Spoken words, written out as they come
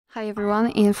Hi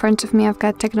everyone, in front of me I've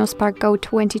got Tecno Spark Go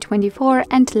 2024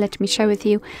 and let me share with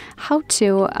you how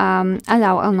to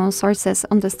allow unknown sources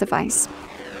on this device.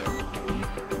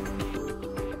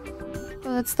 So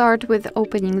let's start with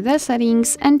opening the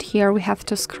settings, and here we have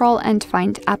to scroll and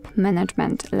find app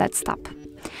management. Let's tap.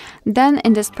 Then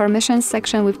in this permissions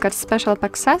section we've got special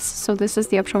access, so this is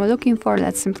the option we're looking for.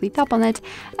 Let's simply tap on it,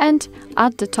 and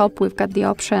at the top we've got the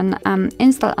option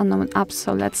install unknown apps,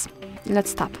 so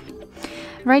let's tap.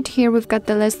 Right here we've got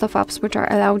the list of apps which are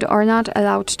allowed or not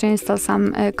allowed to install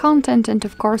some content, and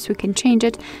of course we can change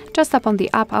it. Just tap on the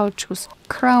app, I'll choose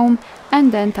Chrome,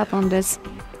 and then tap on this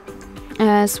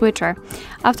switcher.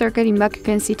 After getting back, you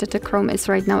can see that the Chrome is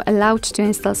right now allowed to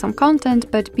install some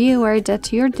content, but be aware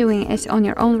that you're doing it on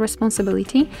your own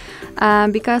responsibility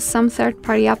because some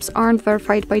third-party apps aren't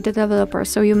verified by the developer,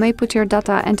 so you may put your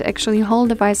data and actually whole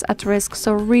device at risk.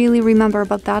 So really remember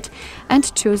about that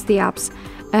and choose the apps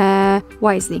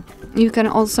wisely. You can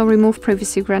also remove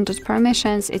previously granted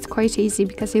permissions. It's quite easy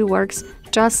because it works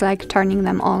just like turning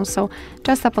them on. So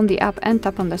just tap on the app and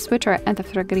tap on the switcher, and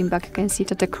after getting back you can see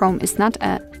that the Chrome is not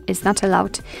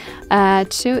allowed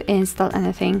to install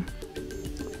anything.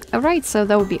 Alright, so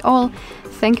that will be all.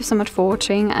 Thank you so much for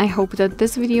watching. I hope that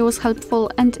this video was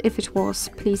helpful, and if it was,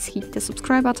 please hit the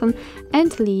subscribe button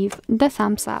and leave the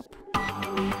thumbs up.